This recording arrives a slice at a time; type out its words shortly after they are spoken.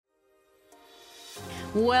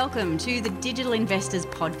Welcome to the Digital Investors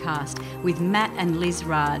Podcast with Matt and Liz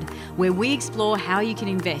Rard, where we explore how you can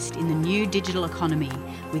invest in the new digital economy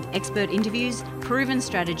with expert interviews, proven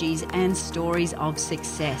strategies, and stories of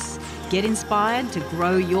success. Get inspired to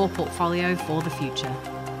grow your portfolio for the future.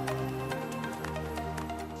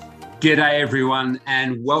 G'day everyone,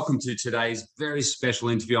 and welcome to today's very special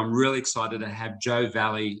interview. I'm really excited to have Joe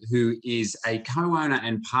Valley, who is a co-owner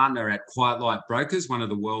and partner at QuietLight Brokers, one of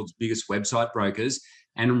the world's biggest website brokers.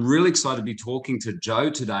 And I'm really excited to be talking to Joe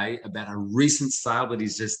today about a recent sale that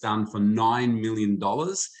he's just done for $9 million.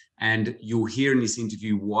 And you'll hear in this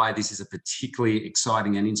interview why this is a particularly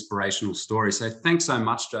exciting and inspirational story. So thanks so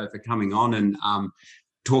much, Joe, for coming on and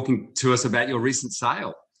talking to us about your recent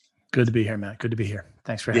sale. Good to be here, Matt. Good to be here.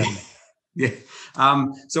 Thanks for having me. Yeah.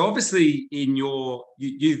 So obviously,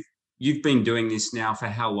 you've been doing this now for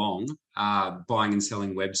how long? Buying and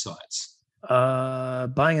selling websites.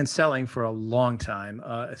 Buying and selling for a long time.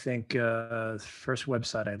 I think the first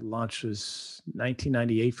website I launched was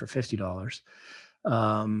 1998 for $50.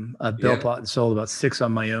 I've built, bought, and sold about 6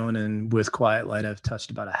 on my own, and with QuietLight, I've touched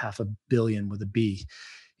about $500 million with a B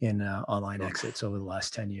in online exits over the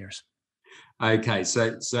last 10 years. Okay,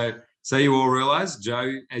 so you all realize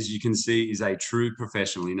Joe, as you can see, is a true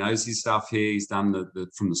professional. He knows his stuff here. He's done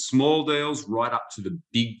from the small deals right up to the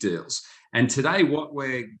big deals. And today, what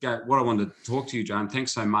I wanted to talk to you, Joe, and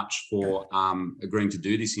thanks so much for agreeing to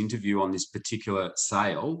do this interview on this particular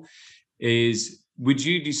sale, is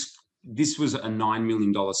this was a $9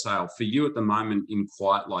 million sale for you at the moment in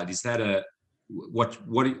QuietLight. Is that what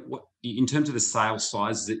in terms of the sale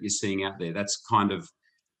sizes that you're seeing out there? That's kind of,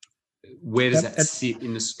 where does that sit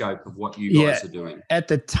in the scope of what you guys are doing? At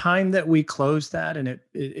the time that we closed that, and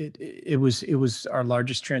it was our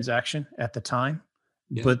largest transaction at the time,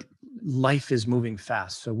 but life is moving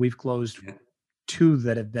fast. So we've closed 2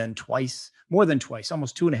 that have been more than twice,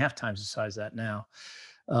 almost 2.5 times the size of that now.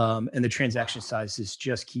 And the transaction sizes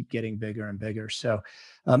just keep getting bigger and bigger. So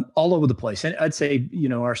all over the place. And I'd say,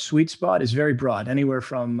 our sweet spot is very broad. Anywhere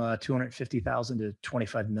from 250,000 to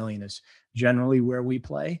 25 million is generally where we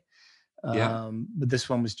play. But this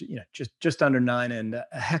one was, just under 9, and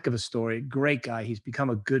a heck of a story. Great guy. He's become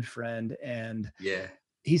a good friend, and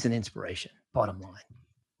he's an inspiration, bottom line.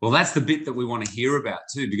 Well, that's the bit that we want to hear about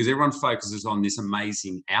too, because everyone focuses on this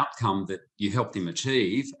amazing outcome that you helped him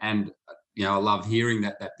achieve. And, I love hearing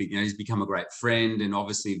that he's become a great friend, and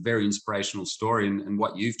obviously a very inspirational story, and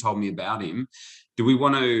what you've told me about him. Do you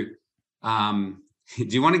want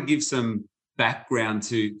to give some background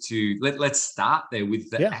let's start there with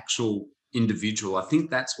the actual individual? I think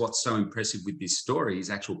that's what's so impressive with this story, his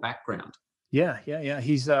actual background. Yeah.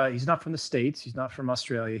 He's not from the States. He's not from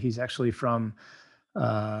Australia. He's actually from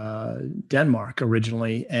Denmark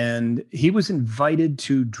originally, and he was invited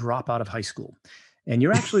to drop out of high school. And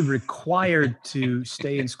you're actually required to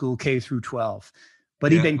stay in school K through 12.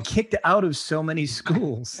 But he'd been kicked out of so many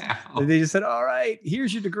schools. They just said, all right,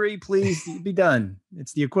 here's your degree, please be done.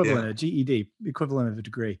 It's the equivalent of GED, equivalent of a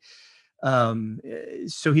degree.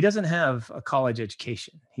 So he doesn't have a college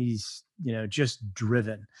education. He's, just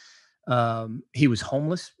driven. He was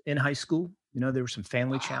homeless in high school. There were some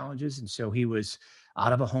family challenges. And so he was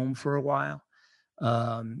out of a home for a while.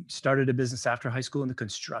 Started a business after high school in the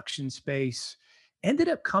construction space. Ended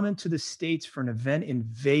up coming to the States for an event in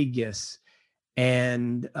Vegas,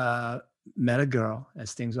 and met a girl,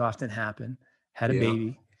 as things often happen, had a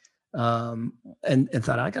baby, and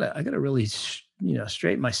thought, I gotta really,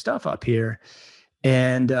 straighten my stuff up here.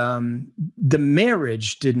 And the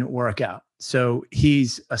marriage didn't work out. So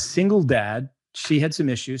he's a single dad. She had some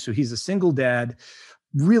issues. So he's a single dad,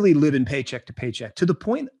 really living paycheck to paycheck, to the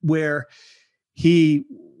point where he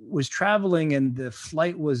was traveling and the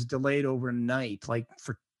flight was delayed overnight, like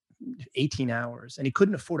for 18 hours, and he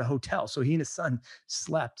couldn't afford a hotel. So he and his son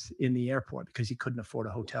slept in the airport because he couldn't afford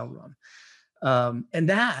a hotel room. And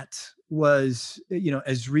that was,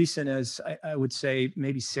 as recent as I would say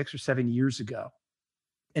maybe 6 or 7 years ago.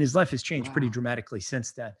 And his life has changed pretty dramatically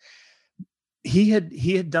since then. He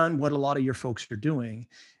had done what a lot of your folks are doing,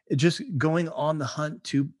 just going on the hunt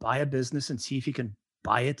to buy a business and see if he can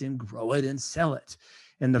buy it and grow it and sell it.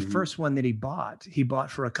 And the first one that he bought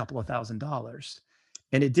for a couple of $1,000s.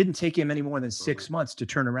 And it didn't take him any more than 6 months to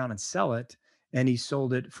turn around and sell it. And he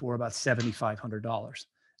sold it for about $7,500.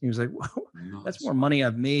 He was like, whoa, that's more money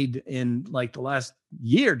I've made in like the last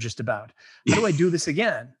year, just about. How do I do this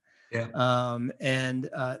again?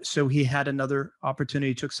 So he had another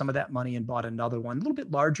opportunity, took some of that money and bought another one, a little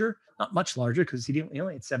bit larger, not much larger, because he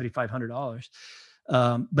only had $7,500.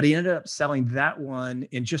 But he ended up selling that one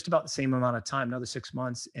in just about the same amount of time, another 6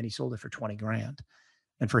 months, and he sold it for $20,000.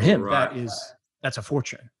 And for him, that is that's a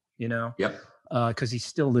fortune, Yep. Because he's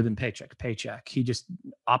still living paycheck to paycheck. He just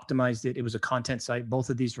optimized it. It was a content site. Both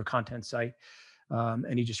of these were content site.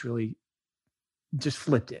 And he just really just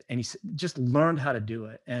flipped it, and he just learned how to do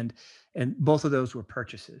it. And both of those were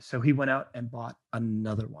purchases. So he went out and bought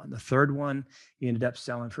another one. The third one, he ended up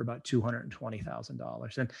selling for about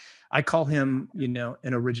 $220,000. And I call him, an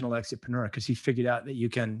original exitpreneur, because he figured out that you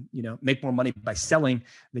can, make more money by selling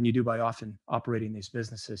than you do by often operating these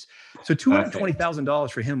businesses. So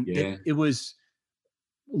 $220,000 for him, it was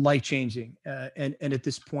life-changing. And at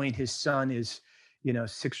this point, his son is,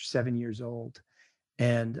 6 or 7 years old.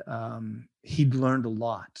 And he'd learned a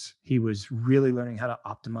lot. He was really learning how to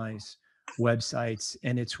optimize websites.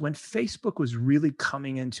 And it's when Facebook was really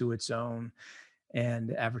coming into its own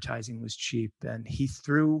and advertising was cheap. And he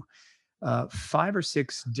threw 5 or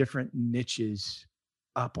 6 different niches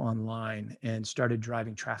up online and started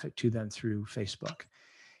driving traffic to them through Facebook.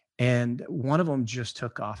 And one of them just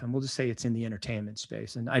took off, and we'll just say it's in the entertainment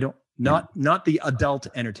space. And not the adult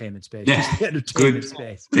entertainment space, just the entertainment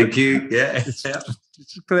space. Thank you. Yeah. It's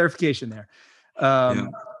clarification there.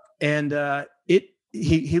 And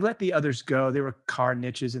he let the others go. There were car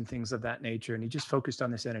niches and things of that nature. And he just focused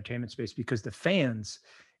on this entertainment space because the fans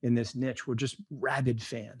in this niche were just rabid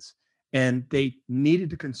fans, and they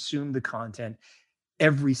needed to consume the content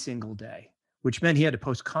every single day, which meant he had to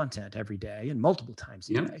post content every day and multiple times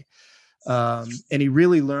a day. And he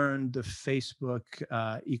really learned the Facebook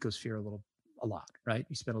ecosphere a lot, right?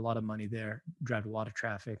 He spent a lot of money there, drive a lot of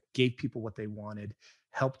traffic, gave people what they wanted,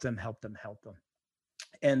 helped them.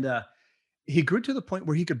 And he grew to the point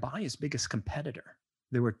where he could buy his biggest competitor.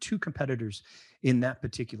 There were 2 competitors in that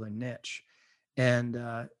particular niche. And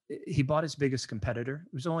he bought his biggest competitor.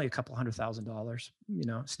 It was only a couple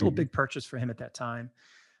 $100,000, still a big purchase for him at that time.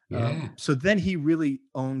 So then he really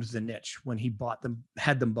owned the niche when he bought them,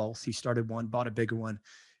 had them both. He started one, bought a bigger one,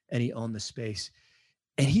 and he owned the space.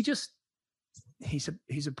 And he's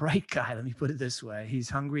a bright guy. Let me put it this way. He's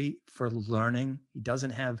hungry for learning. He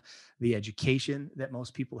doesn't have the education that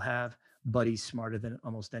most people have, but he's smarter than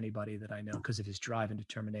almost anybody that I know because of his drive and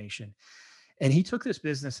determination. And he took this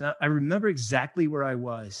business. And I remember exactly where I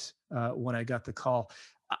was when I got the call.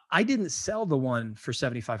 I didn't sell the one for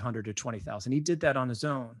 $7,500 to $20,000. He did that on his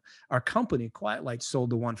own. Our company, Quiet Light, sold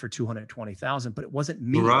the one for $220,000, but it wasn't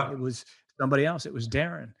me. Right. It was somebody else. It was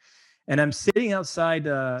Darren. And I'm sitting outside.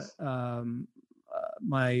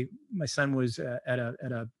 My son was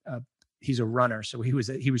he's a runner, so he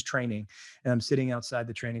was training, and I'm sitting outside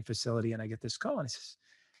the training facility, and I get this call, and he says,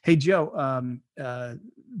 "Hey Joe,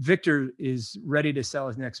 Victor is ready to sell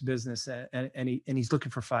his next business, and he's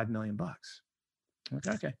looking for $5 million."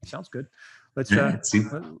 Okay, sounds good. Let's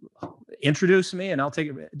introduce me, and I'll take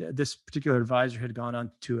it. This particular advisor had gone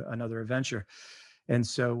on to another venture. And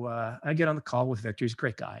so I get on the call with Victor. He's a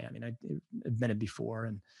great guy. I mean, I'd met him before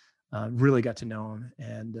and really got to know him.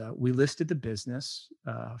 And we listed the business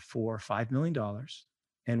for $5 million.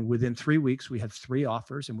 And within 3 weeks, we had 3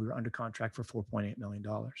 offers, and we were under contract for $4.8 million.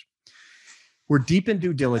 We're deep in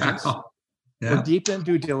due diligence. Yeah. We're deep in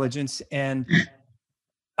due diligence. And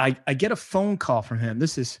I get a phone call from him.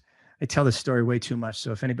 I tell this story way too much.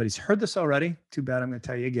 So if anybody's heard this already, too bad. I'm going to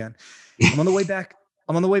tell you again. I'm on the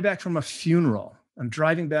way back from a funeral. I'm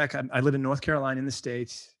driving back. I live in North Carolina in the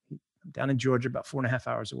States. I'm down in Georgia, about 4.5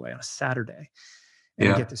 hours away on a Saturday.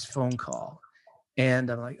 And I get this phone call, and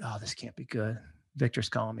I'm like, oh, this can't be good. Victor's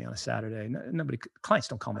calling me on a Saturday. Clients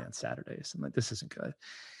don't call me on Saturdays. I'm like, this isn't good.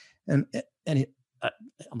 And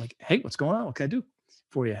I'm like, hey, what's going on? What can I do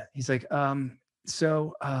for you? He's like,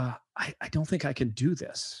 So I don't think I can do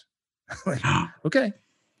this. Like, okay,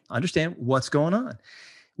 I understand what's going on.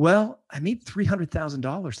 Well, I made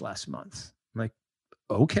 $300,000 last month. I'm like,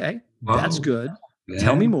 okay, that's good. Yeah.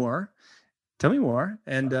 Tell me more.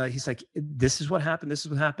 And he's like, this is what happened. This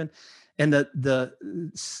is what happened. And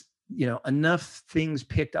enough things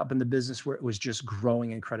picked up in the business where it was just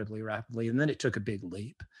growing incredibly rapidly. And then it took a big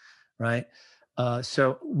leap, right?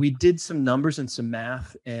 So we did some numbers and some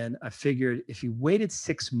math, and I figured if he waited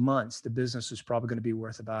 6 months, the business was probably going to be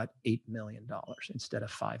worth about $8 million instead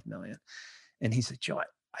of $5 million. And he said, Joe,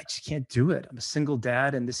 I just can't do it. I'm a single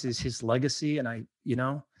dad, and this is his legacy. And I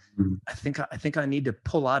think I need to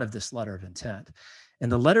pull out of this letter of intent.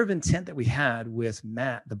 And the letter of intent that we had with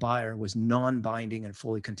Matt, the buyer, was non-binding and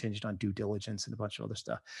fully contingent on due diligence and a bunch of other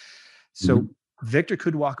stuff. So Victor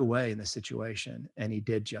could walk away in this situation, and he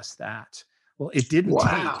did just that. Well, it didn't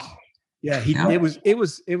take. Yeah, it was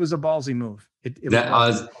a ballsy move.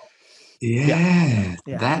 That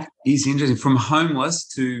is interesting. From homeless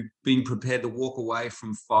to being prepared to walk away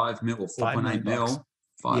from $5 million or $4.8 million.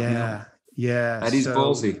 $5 million. Yeah. That is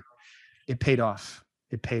ballsy. It paid off.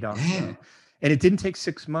 It paid off. Yeah. And it didn't take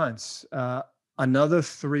 6 months. Another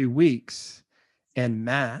 3 weeks, and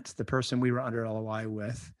Matt, the person we were under LOI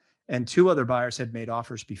with, and 2 other buyers had made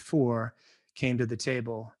offers before, came to the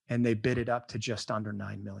table, and they bid it up to just under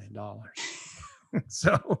 $9 million.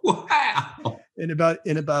 So wow. In about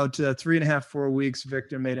 3.5, 4 weeks,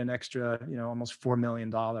 Victor made an extra, almost $4 million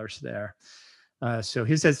there. So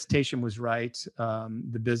his hesitation was right.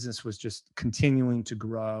 The business was just continuing to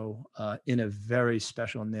grow in a very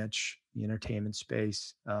special niche, the entertainment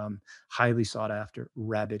space, highly sought after,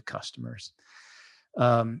 rabid customers.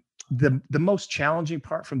 The most challenging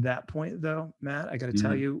part from that point, though, Matt, I got to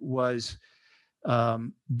tell you, was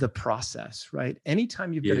the process, right?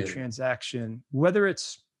 Anytime you've got a transaction, whether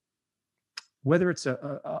it's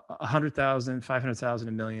a 100,000, 500,000,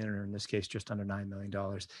 $1 million, or in this case, just under $9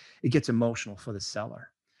 million, it gets emotional for the seller.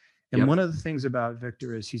 And one of the things about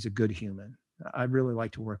Victor is he's a good human. I really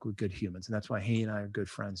like to work with good humans, and that's why he and I are good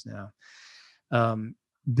friends now.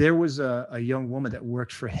 There was a young woman that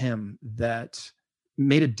worked for him that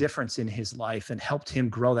made a difference in his life and helped him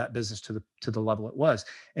grow that business to the level it was.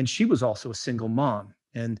 And she was also a single mom,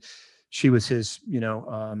 and she was his,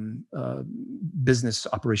 business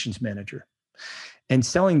operations manager. And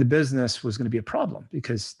selling the business was going to be a problem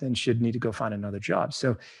because then she'd need to go find another job.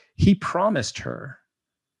 So he promised her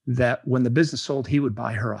that when the business sold, he would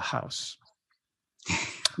buy her a house.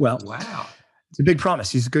 Well, wow. It's a big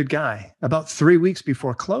promise. He's a good guy. About 3 weeks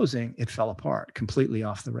before closing, it fell apart, completely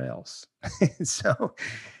off the rails. So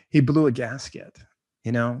he blew a gasket.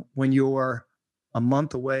 When you're a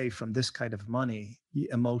month away from this kind of money,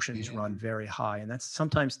 emotions run very high. And that's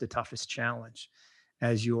sometimes the toughest challenge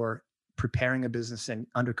as you're preparing a business and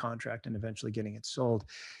under contract and eventually getting it sold.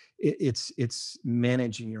 It's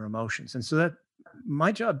managing your emotions. And so that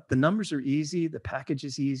my job, the numbers are easy, the package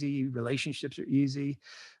is easy, relationships are easy.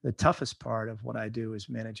 The toughest part of what I do is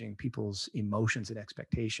managing people's emotions and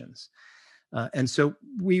expectations. And so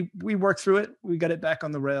we worked through it. We got it back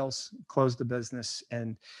on the rails, closed the business,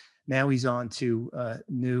 and now he's on to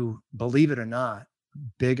new, believe it or not,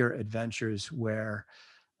 bigger adventures where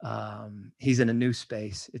he's in a new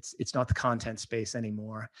space. It's not the content space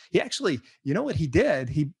anymore. He actually, you know what he did?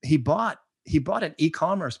 He bought an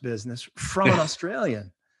e-commerce business from an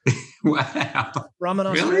Australian. Wow. From an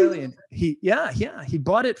Australian. He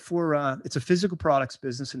bought it for, it's a physical products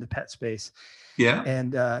business in the pet space. Yeah.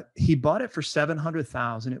 And he bought it for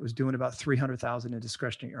 $700,000. It was doing about $300,000 in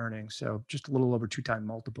discretionary earnings. So just a little over 2x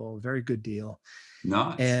multiple, very good deal.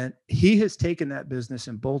 Nice. And he has taken that business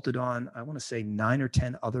and bolted on, I want to say 9 or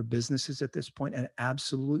 10 other businesses at this point, and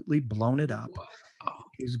absolutely blown it up. Wow.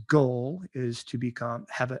 His goal is to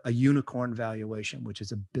have a unicorn valuation, which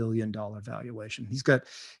is $1 billion valuation. He's got,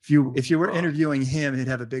 if you were interviewing him, he'd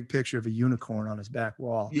have a big picture of a unicorn on his back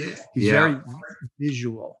wall. Yeah. He's very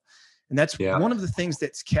visual. And that's one of the things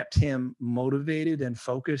that's kept him motivated and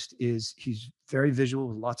focused is he's very visual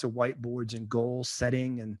with lots of whiteboards and goal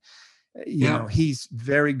setting. And, he's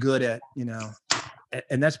very good at,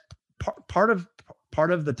 and that's part of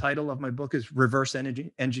the title of my book is Reverse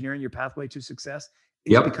Engineering Your Pathway to Success.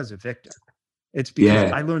 It's because of Victor. It's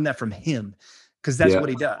because I learned that from him, because that's what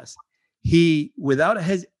he does. He, without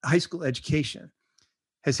a high school education,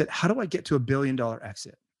 has said, how do I get to $1 billion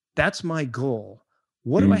exit? That's my goal.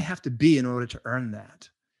 What do I have to be in order to earn that?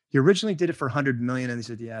 He originally did it for 100 million. And he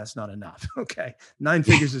said, it's not enough. Okay. 9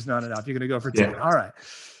 figures is not enough. You're going to go for 10. All right.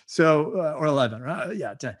 So, or 11,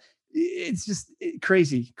 right? 10. It's just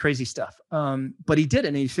crazy stuff. But he did it,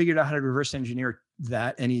 and he figured out how to reverse engineer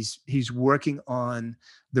that. And he's working on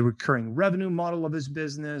the recurring revenue model of his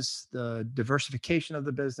business, the diversification of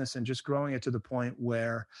the business, and just growing it to the point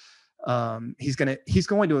where he's going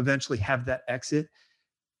to eventually have that exit.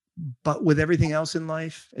 But with everything else in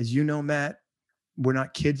life, as you know, Matt, we're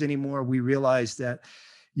not kids anymore. We realize that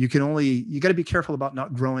you got to be careful about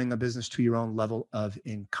not growing a business to your own level of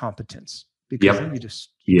incompetence, because then you just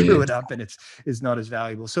screw it up and it's not as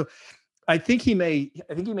valuable. So I think he may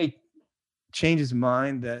change his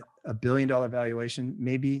mind that $1 billion valuation,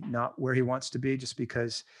 maybe not where he wants to be, just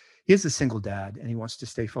because he is a single dad and he wants to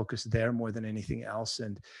stay focused there more than anything else.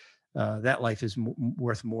 And that life is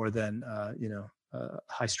worth more than,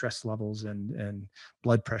 high stress levels and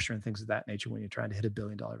blood pressure and things of that nature when you're trying to hit $1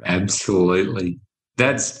 billion value. Absolutely.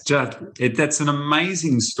 That's an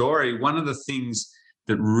amazing story. One of the things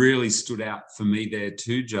that really stood out for me there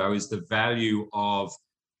too, Joe, is the value of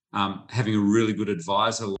having a really good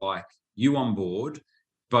advisor like you on board,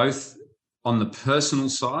 both on the personal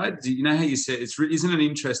side. You know how you said, isn't it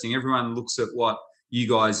interesting? Everyone looks at what you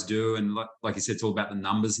guys do, and like you said, it's all about the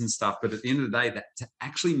numbers and stuff. But at the end of the day, that to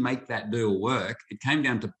actually make that deal work, it came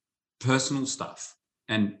down to personal stuff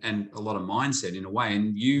and a lot of mindset in a way.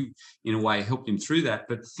 And you, in a way, helped him through that.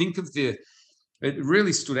 But think of it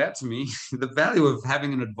really stood out to me, the value of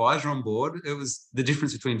having an advisor on board. It was the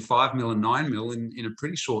difference between 5 mil and 9 mil in a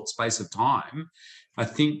pretty short space of time. I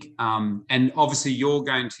think, and obviously you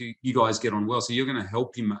guys get on well, so you're going to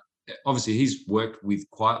help him. Obviously, he's worked with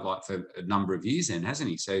QuietLight for a number of years then, hasn't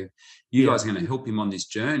he? So you guys are going to help him on this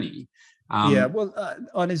journey.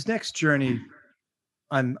 On his next journey,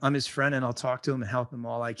 I'm his friend, and I'll talk to him and help him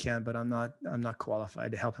all I can, but I'm not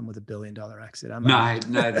qualified to help him with $1 billion exit. But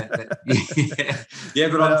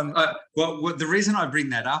the reason I bring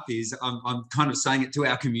that up is I'm kind of saying it to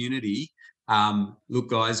our community. Look,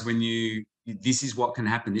 guys, this is what can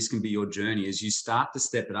happen. This can be your journey as you start to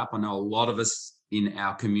step it up. I know a lot of us in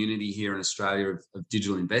our community here in Australia of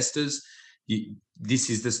digital investors. This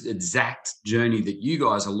is this exact journey that you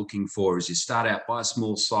guys are looking for as you start out, buy a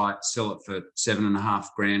small site, sell it for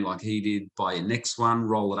 $7,500 like he did, buy your next one,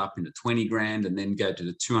 roll it up into 20 grand, and then go to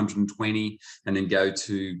the 220 and then go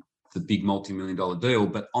to the big multi-million-dollar deal.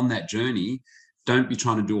 But on that journey, don't be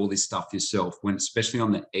trying to do all this stuff yourself. Especially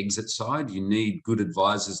on the exit side, you need good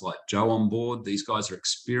advisors like Joe on board. These guys are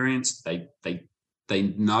experienced. They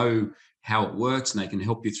know how it works, and they can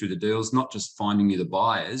help you through the deals, not just finding you the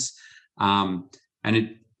buyers. And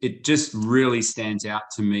it just really stands out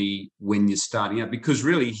to me when you're starting out, because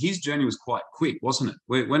really his journey was quite quick, wasn't it?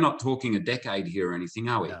 We're not talking a decade here or anything,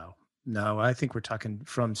 are we? No, I think we're talking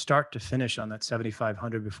from start to finish on that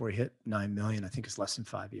 7,500 before he hit 9 million. I think it's less than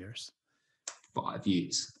 5 years. 5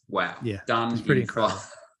 years. Wow. Yeah. Done. It's pretty incredible.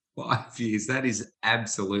 5 years. That is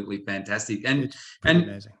absolutely fantastic. And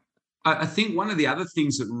amazing. I think one of the other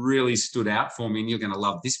things that really stood out for me, and you're going to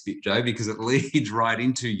love this bit, Joe, because it leads right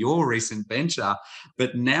into your recent venture.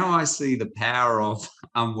 But now I see the power of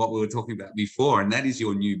what we were talking about before, and that is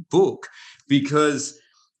your new book. Because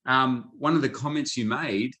one of the comments you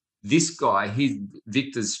made, this guy,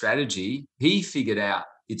 Victor's strategy, he figured out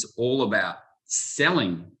it's all about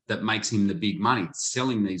selling that makes him the big money,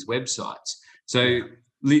 selling these websites. So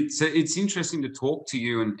it's interesting to talk to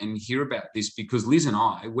you and hear about this, because Liz and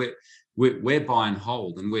I, we're buy and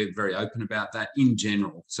hold, and we're very open about that in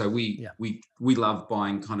general. So we love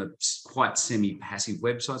buying kind of quite semi-passive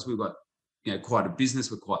websites. We've got quite a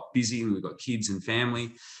business. We're quite busy, and we've got kids and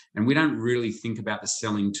family, and we don't really think about the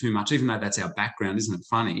selling too much, even though that's our background. Isn't it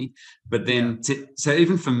funny? But then, so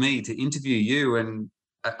even for me to interview you, and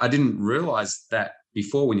I didn't realize that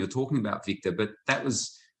before when you're talking about Victor, but that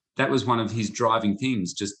was one of his driving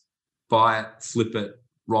things. Just buy it, flip it,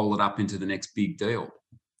 roll it up into the next big deal.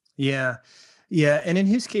 Yeah. And in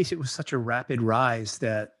his case, it was such a rapid rise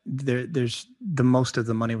that there's the most of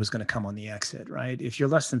the money was going to come on the exit, right? If you're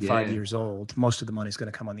less than 5 years old, most of the money is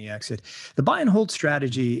going to come on the exit. The buy and hold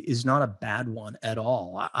strategy is not a bad one at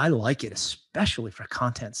all. I like it, especially for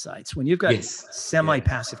content sites. When you've got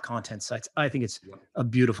semi-passive content sites, I think it's a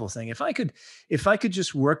beautiful thing. If I could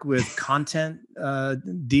just work with content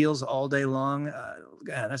deals all day long,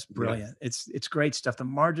 that's brilliant. It's great stuff. The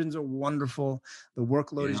margins are wonderful. The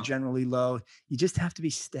workload is generally low. You just have to be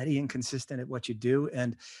steady and consistent at what you do,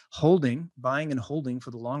 and buying and holding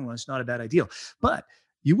for the long run is not a bad idea. But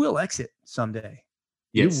you will exit someday.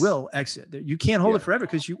 Yes. You will exit. You can't hold it forever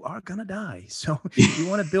because you are going to die. So you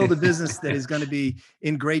want to build a business that is going to be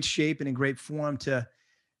in great shape and in great form to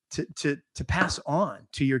pass on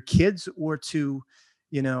to your kids or to,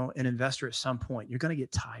 an investor at some point. You're going to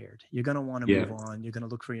get tired. You're going to want to move on. You're going to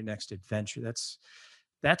look for your next adventure.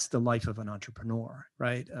 That's the life of an entrepreneur,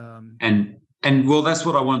 right? And well, that's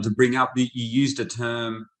what I wanted to bring up. You used a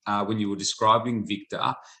term when you were describing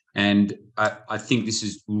Victor, and I think this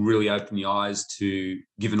is really open your eyes to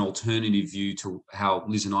give an alternative view to how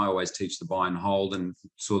Liz and I always teach the buy and hold and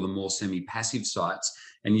sort of the more semi-passive sites.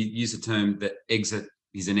 And you use the term that he's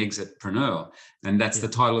an exitpreneur, and that's the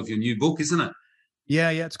title of your new book, isn't it?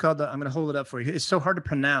 Yeah. It's called I'm going to hold it up for you. It's so hard to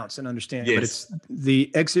pronounce and understand, but it's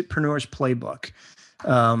the Exitpreneur's Playbook.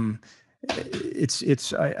 I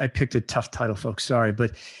picked a tough title, folks. Sorry,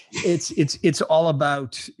 but it's all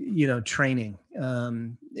about, training.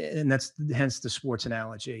 And that's hence the sports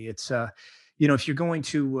analogy. It's, if you're going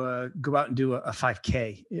to go out and do a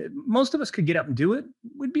 5K, most of us could get up and do it.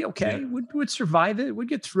 We'd be okay. We'd survive it. We'd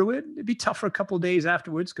get through it. It'd be tough for a couple of days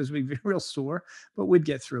afterwards because we'd be real sore, but we'd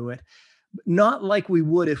get through it. Not like we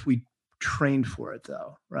would if we trained for it,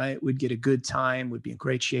 though, right? We'd get a good time, would be in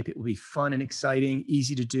great shape. It would be fun and exciting,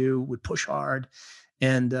 easy to do, would push hard,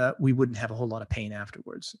 and we wouldn't have a whole lot of pain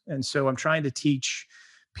afterwards. And so I'm trying to teach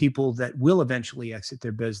people that will eventually exit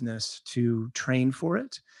their business to train for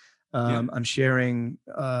it. I'm sharing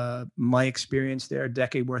my experience there, a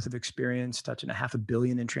decade worth of experience, touching $500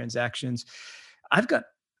 million in transactions. I've got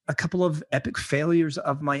a couple of epic failures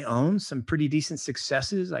of my own, some pretty decent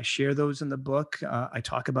successes. I share those in the book. I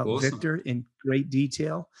talk about Victor in great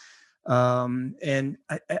detail. And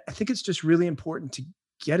I think it's just really important to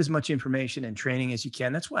get as much information and training as you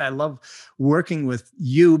can. That's why I love working with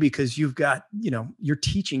you, because you've got, you're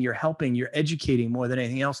teaching, you're helping, you're educating more than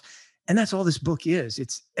anything else. And that's all this book is.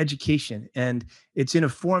 It's education. And it's in a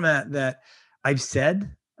format that I've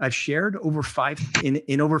shared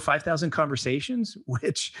in over 5,000 conversations,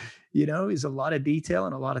 which, is a lot of detail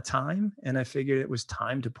and a lot of time. And I figured it was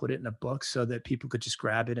time to put it in a book so that people could just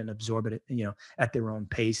grab it and absorb it, at their own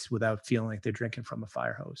pace without feeling like they're drinking from a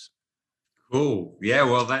fire hose. Cool. Yeah,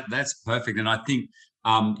 well, that's perfect. And I think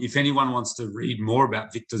if anyone wants to read more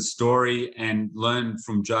about Victor's story and learn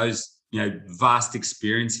from Joe's vast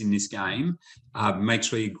experience in this game, make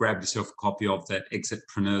sure you grab yourself a copy of that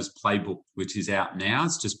Exitpreneurs Playbook, which is out now.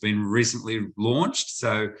 It's just been recently launched.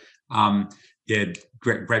 So,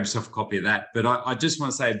 grab yourself a copy of that. But I just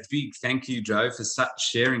want to say a big thank you, Joe, for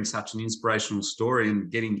sharing such an inspirational story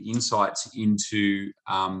and getting insights into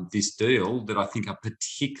this deal that I think are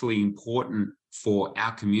particularly important for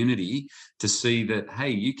our community to see that, hey,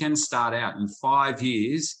 you can start out in 5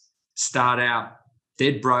 years, start out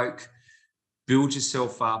dead broke, build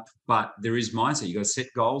yourself up, but there is mindset. You got to set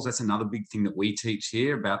goals. That's another big thing that we teach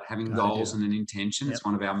here about having goals and an intention. Yep. It's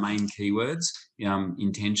one of our main keywords,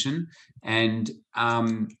 intention. And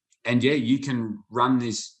you can run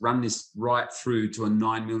this right through to a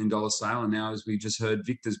 $9 million sale. And now, as we just heard,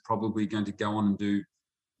 Victor's probably going to go on and do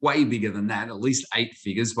way bigger than that, at least 8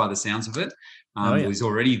 figures by the sounds of it. He's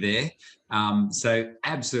already there. So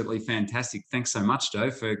absolutely fantastic. Thanks so much, Joe,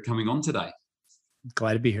 for coming on today.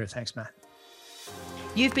 Glad to be here. Thanks, Matt.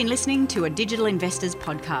 You've been listening to a Digital Investors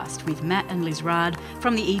podcast with Matt and Liz Raad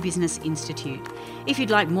from the eBusiness Institute. If you'd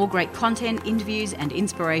like more great content, interviews and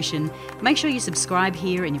inspiration, make sure you subscribe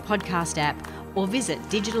here in your podcast app or visit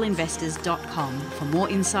digitalinvestors.com for more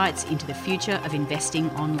insights into the future of investing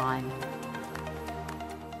online.